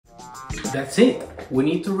that's it. We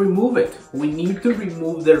need to remove it. We need to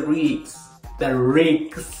remove the rigs.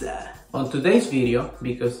 On today's video,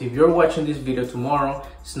 because if you're watching this video tomorrow,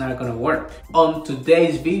 it's not gonna work. On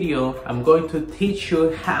today's video, I'm going to teach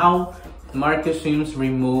you how Marcus Sims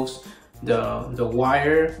removes the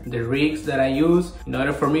wire, the rigs that I use in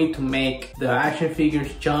order for me to make the action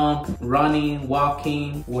figures jump, running,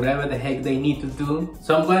 walking, whatever the heck they need to do.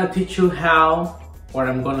 So I'm gonna teach you how, or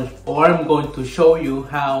I'm going to show you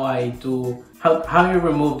how how you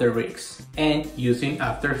remove the rigs and using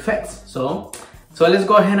After Effects. So let's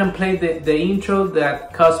go ahead and play the intro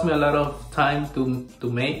that cost me a lot of time to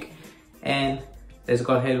make, and let's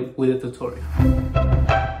go ahead with the tutorial.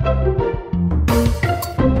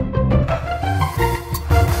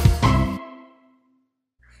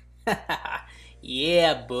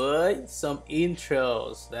 Yeah, bud, some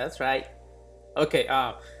intros. That's right. Okay,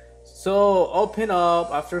 so open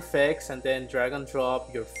up After Effects and then drag and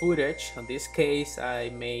drop your footage. In this case, I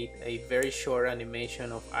made a very short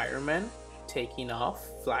animation of Iron Man taking off,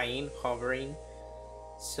 flying, hovering.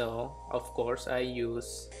 So of course I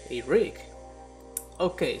use a rig.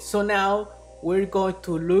 Okay, so now we're going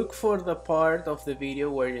to look for the part of the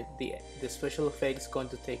video where the special effect is going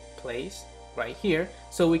to take place right here,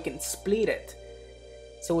 so we can split it,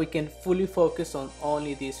 so we can fully focus on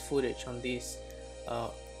only this footage, on this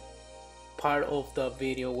part of the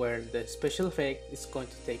video where the special effect is going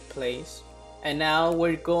to take place. And now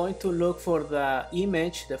we're going to look for the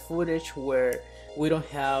image, the footage where we don't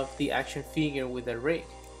have the action figure with the rig,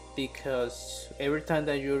 because every time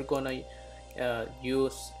that you're gonna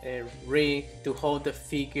use a rig to hold the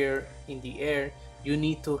figure in the air, you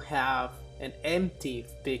need to have an empty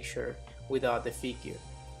picture without the figure.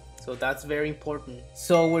 So that's very important.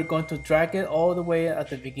 So we're going to drag it all the way at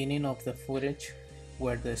the beginning of the footage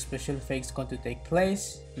where the special effect is going to take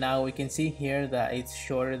place. Now we can see here that it's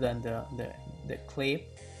shorter than the clip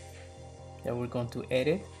that we're going to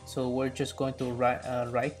edit. So we're just going to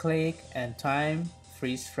right click and time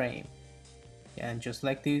freeze frame, and just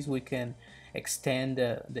like this we can extend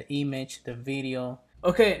the image, the video.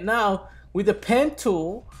 Okay, now with the pen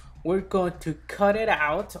tool we're going to cut it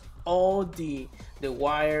out, all the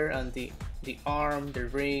wire and the arm, the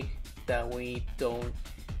rig that we don't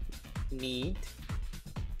need.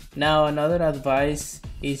 Now another advice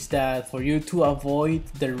is that for you to avoid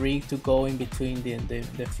the rig to go in between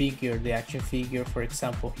the figure, the action figure. For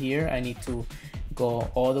example, here I need to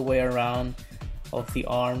go all the way around of the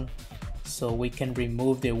arm so we can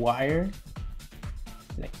remove the wire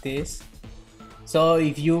like this. So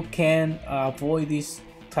if you can avoid this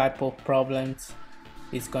type of problems,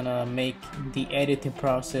 it's gonna make the editing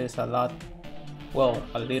process a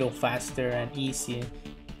little faster and easier.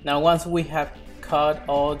 Now once we have cut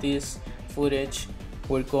all this footage,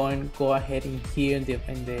 we're going to go ahead in here in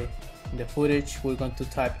the footage, we're going to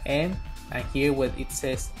type M, and here where it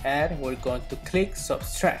says add, we're going to click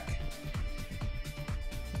subtract.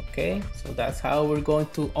 Okay, so that's how we're going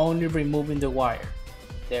to only removing the wire.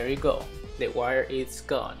 There you go, the wire is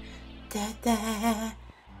gone. Ta-da!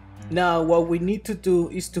 Now what we need to do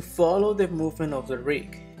is to follow the movement of the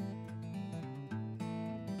rig.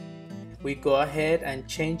 We go ahead and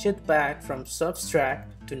change it back from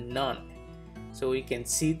subtract to none, so we can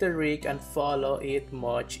see the rig and follow it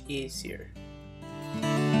much easier.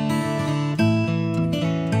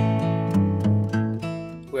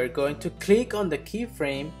 We're going to click on the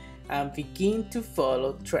keyframe and begin to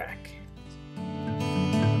follow track.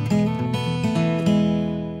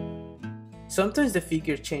 Sometimes the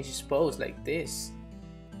figure changes pose like this.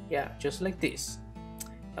 Yeah, just like this.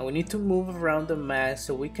 And we need to move around the mask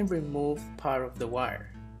so we can remove part of the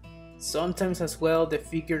wire. Sometimes as well the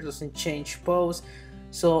figure doesn't change pose,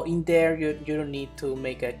 so in there you don't need to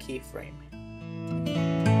make a keyframe.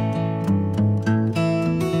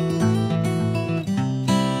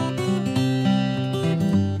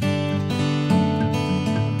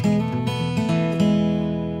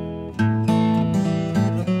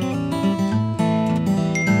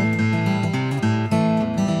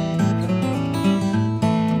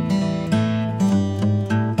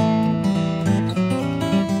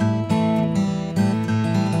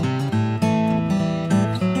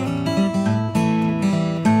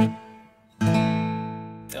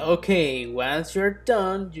 Okay, once you're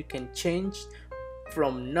done, you can change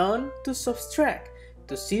from none to subtract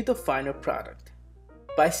to see the final product.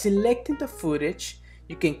 By selecting the footage,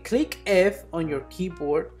 you can click F on your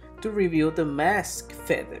keyboard to reveal the mask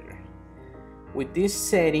feather. With this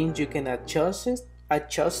setting, you can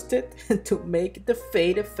adjust it to make the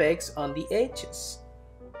fade effects on the edges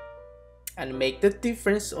and make the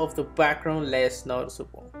difference of the background less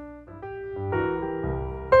noticeable.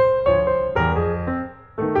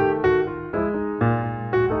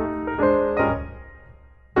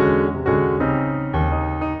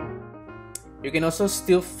 You can also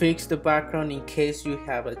still fix the background in case you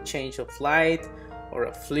have a change of light or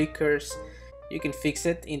a flickers. You can fix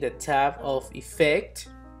it in the tab of Effect,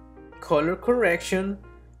 Color Correction,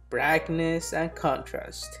 Brightness and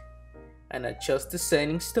Contrast, and adjust the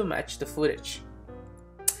settings to match the footage.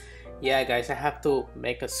 Yeah guys, I have to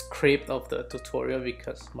make a script of the tutorial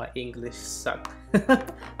because my English sucked.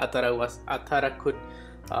 I thought I could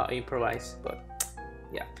improvise, but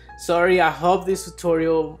yeah, sorry. I hope this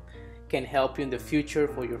tutorial can help you in the future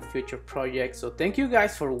for your future projects. So thank you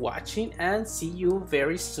guys for watching and see you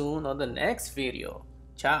very soon on the next video.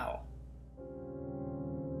 Ciao.